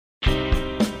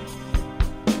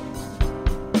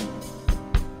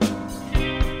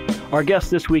Our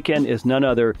guest this weekend is none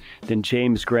other than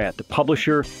James Grant, the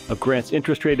publisher of Grant's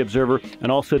Interest Rate Observer and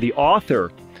also the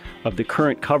author of the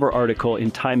current cover article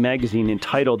in Time magazine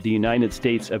entitled The United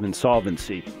States of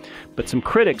Insolvency. But some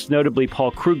critics, notably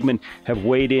Paul Krugman, have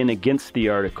weighed in against the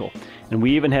article. And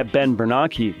we even have Ben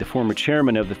Bernanke, the former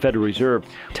chairman of the Federal Reserve,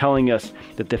 telling us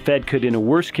that the Fed could, in a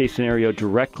worst-case scenario,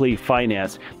 directly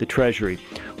finance the Treasury.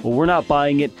 Well, we're not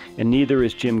buying it, and neither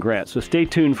is Jim Grant. So stay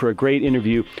tuned for a great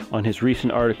interview on his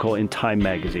recent article in Time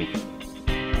magazine.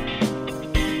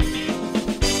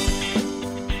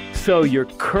 So your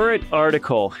current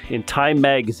article in Time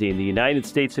magazine, The United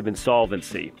States of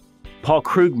Insolvency, Paul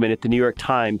Krugman at the New York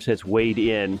Times has weighed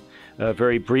in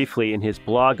very briefly in his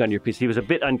blog on your piece. He was a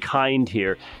bit unkind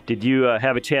here. Did you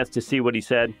have a chance to see what he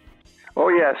said? Oh,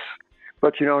 yes.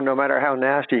 But, no matter how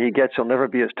nasty he gets, he'll never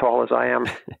be as tall as I am.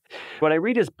 When I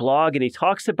read his blog and he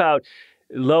talks about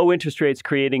low interest rates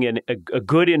creating a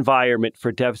good environment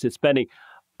for deficit spending,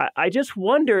 I just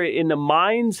wonder, in the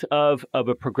minds of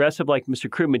a progressive like Mr.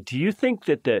 Krugman, do you think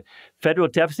that the federal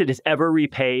deficit is ever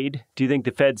repaid? Do you think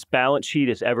the Fed's balance sheet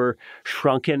is ever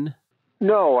shrunken?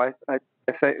 No, I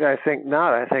think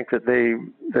not. I think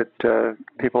that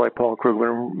people like Paul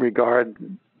Krugman regard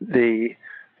the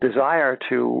desire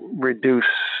to reduce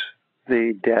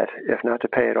the debt, if not to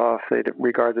pay it off. They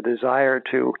regard the desire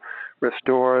to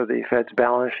restore the Fed's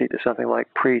balance sheet to something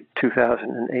like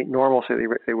pre-2008 normalcy.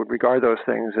 They would regard those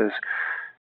things as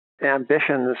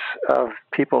ambitions of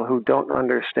people who don't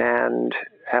understand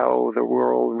how the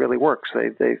world really works.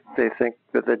 They think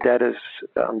that the debt is,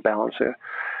 on balance, a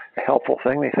helpful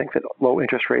thing. They think that low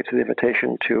interest rates are the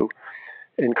invitation to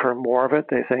incur more of it.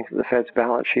 They think that the Fed's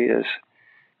balance sheet is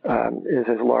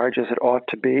as large as it ought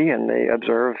to be, and they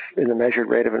observe in the measured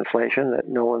rate of inflation that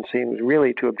no one seems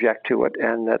really to object to it,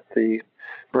 and that the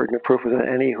burden of proof is on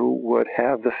any who would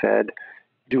have the Fed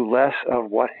do less of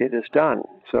what it has done.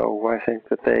 So I think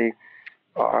that they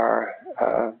are,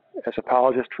 as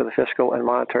apologists for the fiscal and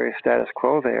monetary status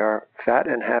quo, they are fat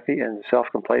and happy and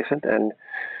self-complacent, and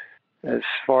as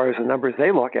far as the numbers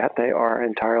they look at, they are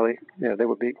entirely, they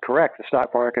would be correct. The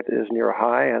stock market is near a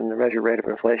high, and the measured rate of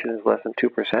inflation is less than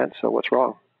 2%. So what's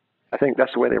wrong? I think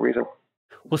that's the way they reason.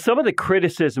 Well, some of the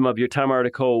criticism of your Time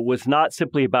article was not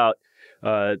simply about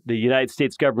the United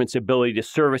States government's ability to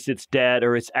service its debt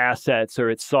or its assets or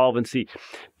its solvency,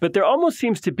 but there almost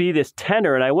seems to be this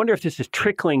tenor, and I wonder if this is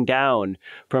trickling down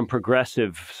from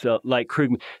progressives like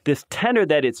Krugman, this tenor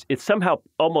that it's somehow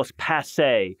almost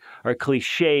passé or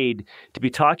cliched to be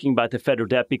talking about the federal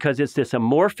debt because it's this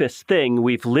amorphous thing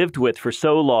we've lived with for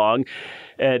so long.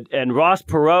 And Ross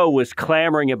Perot was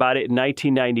clamoring about it in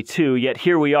 1992, yet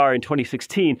here we are in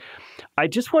 2016. I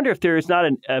just wonder if there is not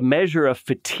a measure of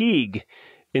fatigue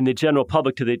in the general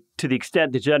public to the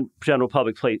extent the general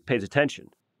public pays attention.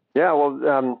 Yeah, well,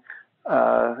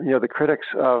 the critics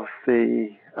of the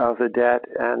debt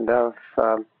and of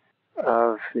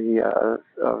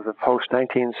the post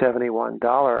 1971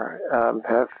 dollar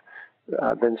have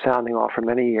been sounding off for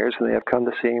many years, and they have come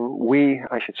to seem,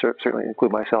 I should certainly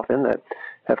include myself in that,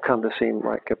 have come to seem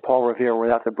like a Paul Revere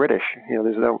without the British.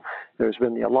 There's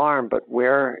been the alarm, but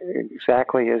where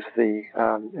exactly is the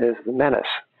menace?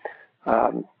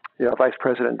 Vice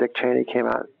President Dick Cheney came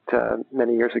out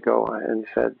many years ago and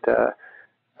said that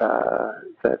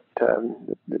the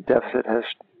deficit has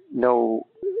no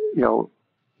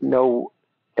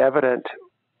evident,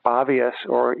 obvious,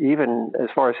 or even as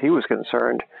far as he was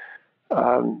concerned,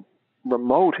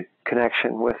 remote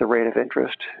connection with the rate of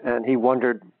interest, and he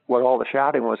wondered what all the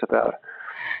shouting was about.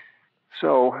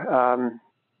 So,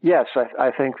 yes,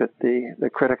 I think that the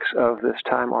critics of this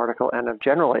Time article and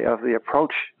generally of the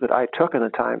approach that I took in the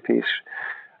Time piece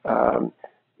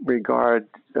regard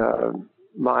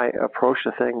my approach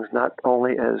to things not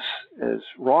only as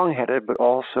wrong-headed, but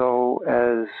also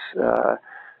as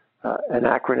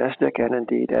anachronistic and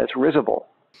indeed as risible.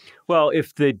 Well,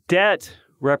 if the debt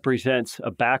represents a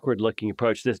backward-looking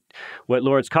approach, what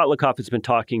Lawrence Kotlikoff has been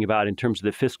talking about in terms of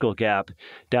the fiscal gap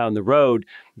down the road,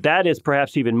 that is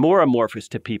perhaps even more amorphous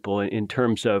to people in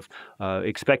terms of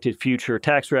expected future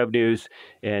tax revenues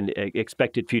and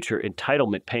expected future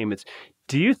entitlement payments.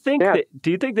 Do you think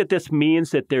that this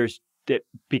means that that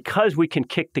because we can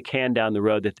kick the can down the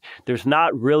road, that there's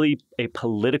not really a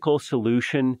political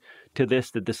solution to this,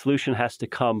 that the solution has to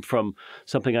come from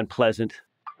something unpleasant?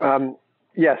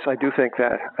 Yes, I do think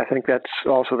that. I think that's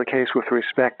also the case with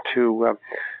respect to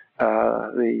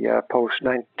the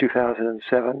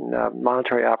post-2007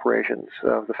 monetary operations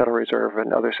of the Federal Reserve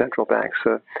and other central banks.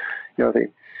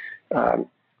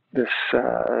 This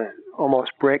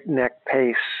almost breakneck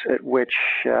pace at which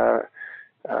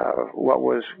what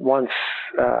was once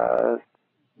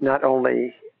not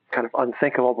only kind of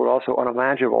unthinkable, but also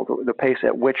unimaginable, the pace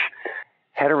at which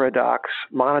heterodox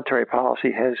monetary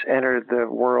policy has entered the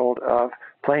world of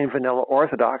plain vanilla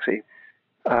orthodoxy.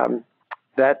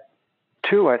 That,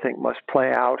 too, I think, must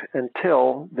play out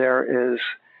until there is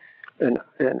an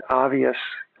obvious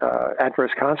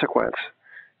adverse consequence.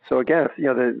 So again,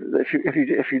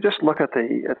 if you just look at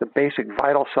the basic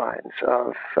vital signs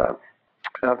of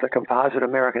the composite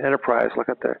American enterprise, look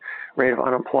at the rate of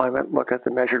unemployment, look at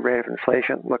the measured rate of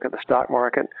inflation, look at the stock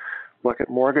market, look at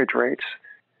mortgage rates,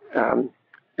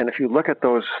 and if you look at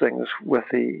those things with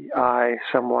the eye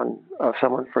someone,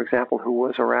 for example, who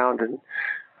was around in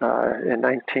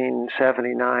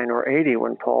 1979 or 80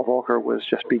 when Paul Volcker was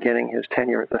just beginning his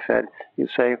tenure at the Fed, you'd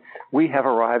say, we have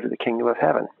arrived at the kingdom of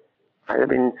heaven. I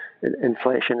mean,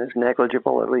 inflation is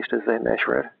negligible, at least as they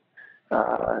measure it.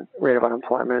 Rate of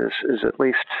unemployment is at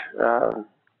least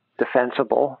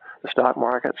defensible. The stock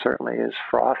market certainly is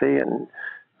frothy, and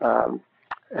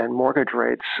mortgage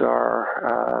rates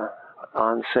are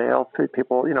on sale.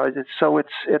 People, it's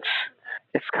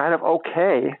kind of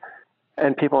okay,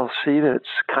 and people see that it's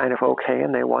kind of okay,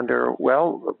 and they wonder,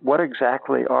 well, what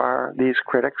exactly are these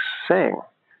critics saying?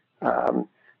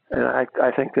 And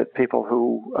I think that people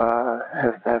who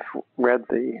have read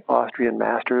the Austrian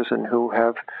masters and who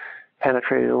have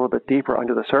penetrated a little bit deeper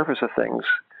under the surface of things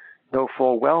know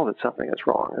full well that something is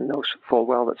wrong and know full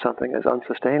well that something is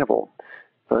unsustainable.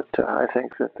 But I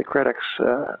think that the critics,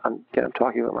 I'm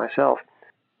talking about myself,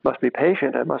 must be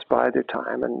patient and must bide their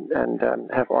time and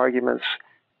have arguments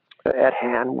at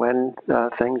hand when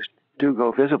things do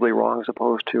go visibly wrong as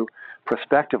opposed to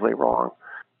prospectively wrong.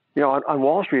 On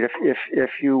Wall Street, if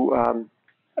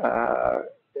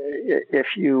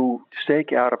you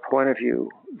stake out a point of view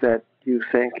that you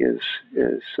think is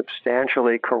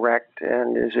substantially correct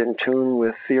and is in tune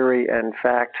with theory and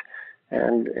fact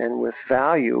and with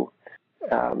value,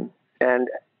 and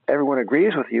everyone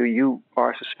agrees with you, you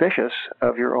are suspicious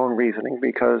of your own reasoning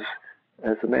because,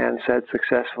 as the man said,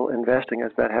 successful investing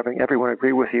is about having everyone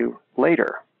agree with you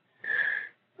later.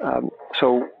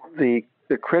 So the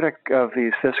critic of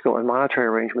these fiscal and monetary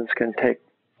arrangements can take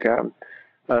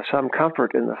some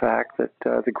comfort in the fact that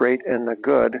the great and the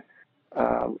good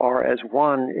are as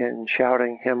one in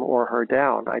shouting him or her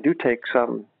down. I do take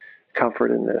some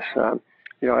comfort in this.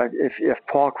 If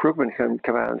Paul Krugman can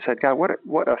come out and said, God,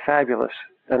 what a fabulous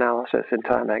analysis in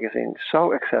Time magazine,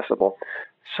 so accessible,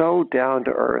 so down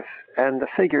to earth, and the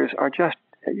figures are just,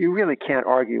 you really can't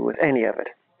argue with any of it.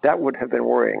 That would have been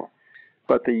worrying.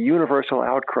 But the universal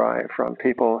outcry from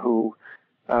people who,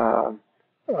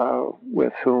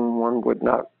 with whom one would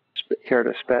not care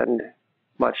to spend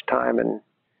much time in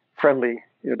friendly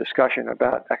discussion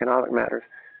about economic matters,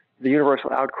 the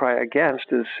universal outcry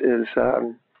against is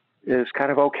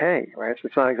kind of okay, right? So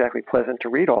it's not exactly pleasant to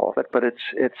read all of it, but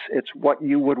it's what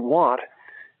you would want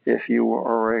if you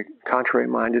are a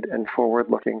contrary-minded and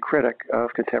forward-looking critic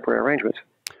of contemporary arrangements.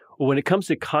 Well, when it comes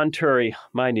to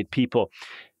contrary-minded people,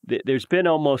 there's been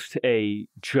almost a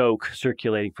joke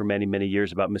circulating for many, many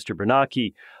years about Mr.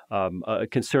 Bernanke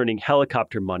concerning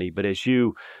helicopter money. But as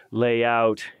you lay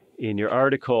out in your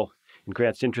article in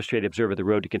Grant's Interest Rate Observer, The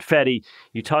Road to Confetti,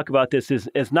 you talk about this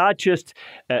as not just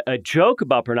a joke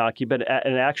about Bernanke, but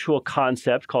an actual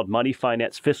concept called money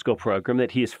finance fiscal program that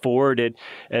he has forwarded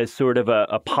as sort of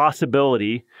a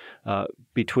possibility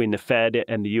between the Fed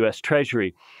and the U.S.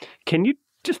 Treasury. Can you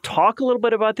just talk a little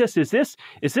bit about this? Is this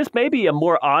maybe a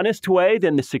more honest way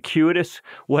than the circuitous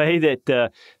way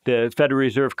that the Federal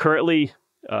Reserve currently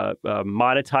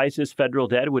monetizes federal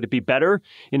debt? Would it be better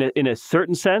in a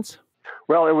certain sense?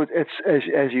 Well, it's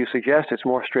as you suggest, it's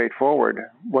more straightforward.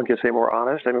 One could say more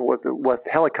honest. I mean, what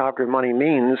helicopter money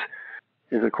means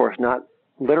is, of course, not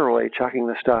literally chucking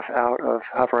the stuff out of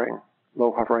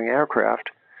low hovering aircraft,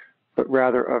 but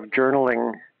rather of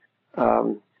journaling,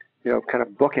 kind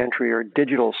of book entry or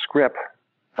digital script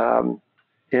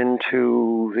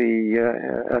into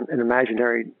an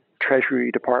imaginary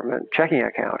Treasury Department checking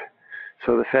account.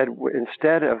 So the Fed,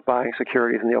 instead of buying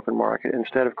securities in the open market,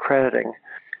 instead of crediting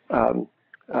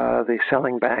the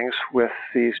selling banks with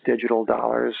these digital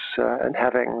dollars and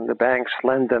having the banks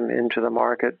lend them into the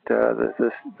market,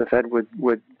 the Fed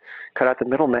would cut out the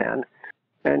middleman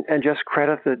and just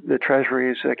credit the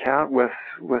Treasury's account with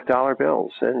dollar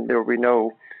bills, and there would be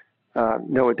no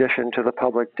addition to the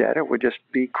public debt. It would just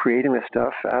be creating this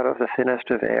stuff out of the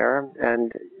thinnest of air.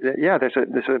 And there's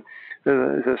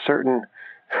a certain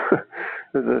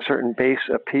there's a certain base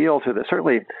appeal to this.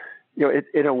 Certainly,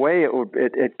 in a way,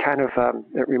 it kind of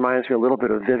it reminds me a little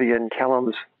bit of Vivian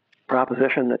Kellum's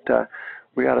proposition that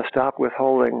we ought to stop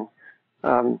withholding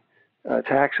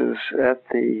taxes at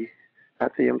the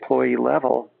at the employee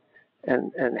level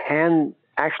and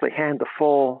actually hand the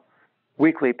full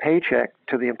weekly paycheck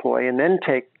to the employee and then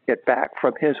take it back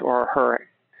from his or her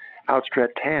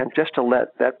outstretched hand just to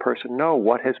let that person know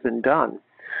what has been done.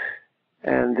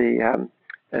 And the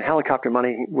helicopter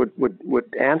money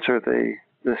would answer the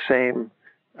same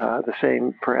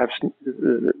perhaps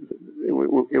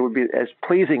it would be as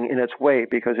pleasing in its way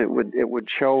because it would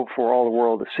show for all the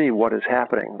world to see what is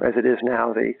happening. As it is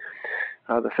now, the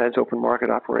Fed's open market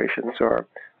operations are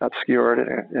obscured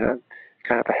in a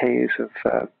kind of a haze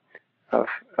of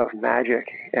magic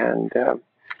and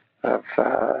of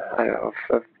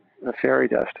fairy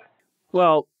dust.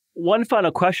 Well, one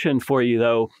final question for you,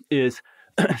 though, is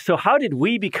so how did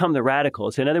we become the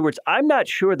radicals? In other words, I'm not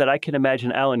sure that I can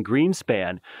imagine Alan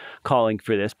Greenspan calling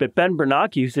for this, but Ben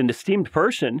Bernanke, who's an esteemed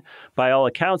person by all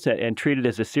accounts and treated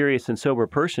as a serious and sober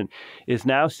person, is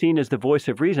now seen as the voice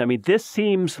of reason. I mean, this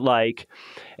seems like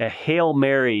a Hail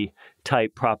Mary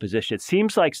type proposition. It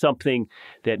seems like something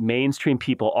that mainstream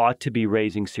people ought to be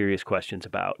raising serious questions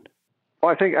about.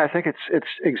 Well, I think it's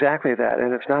exactly that,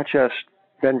 and it's not just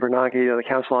Ben Bernanke. The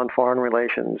Council on Foreign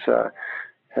Relations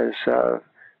has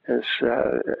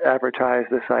advertised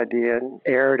this idea and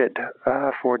aired it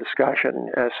for discussion,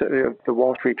 as the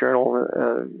Wall Street Journal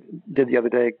did the other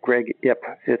day. Greg Ip,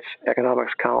 its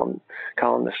economics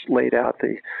columnist, laid out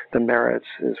the merits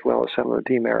as well as some of the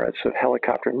demerits of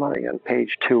helicopter money on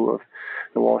page 2 of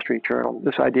the Wall Street Journal.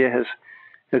 This idea has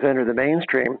entered the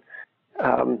mainstream,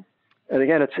 and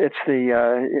again,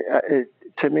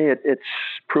 to me, it's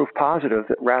proof positive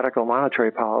that radical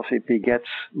monetary policy begets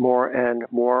more and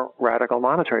more radical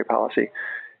monetary policy.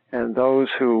 And those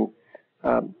who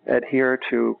adhere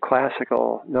to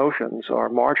classical notions are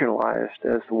marginalized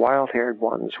as the wild-haired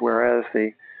ones, whereas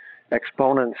the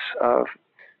exponents of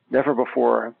never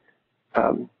before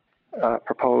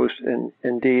proposed and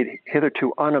indeed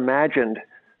hitherto unimagined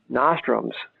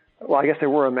nostrums, well, I guess they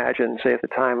were imagined, say, at the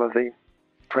time of the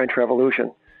French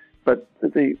Revolution, but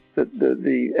the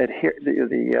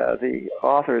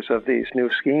authors of these new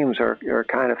schemes are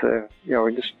kind of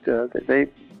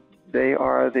they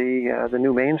are the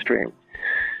new mainstream,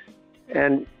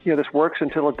 and this works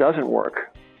until it doesn't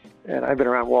work. And I've been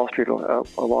around Wall Street a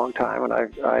long time, and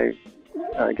I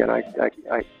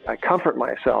comfort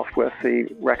myself with the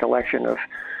recollection of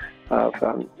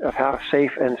how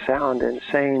safe and sound and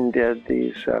sane did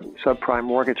these subprime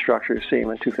mortgage structures seem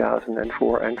in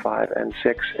 2004 and 5 and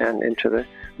 6 and into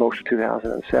most of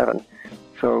 2007.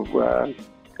 So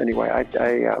anyway, I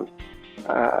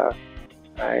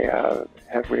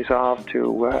have resolved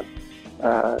to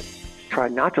try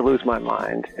not to lose my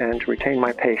mind and to retain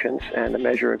my patience and a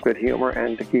measure of good humor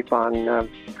and to keep on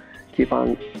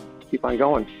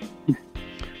going.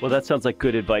 Well, that sounds like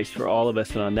good advice for all of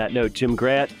us. And on that note, Jim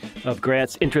Grant of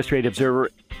Grant's Interest Rate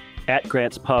Observer at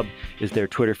Grant's Pub is their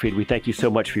Twitter feed. We thank you so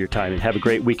much for your time and have a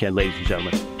great weekend, ladies and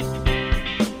gentlemen.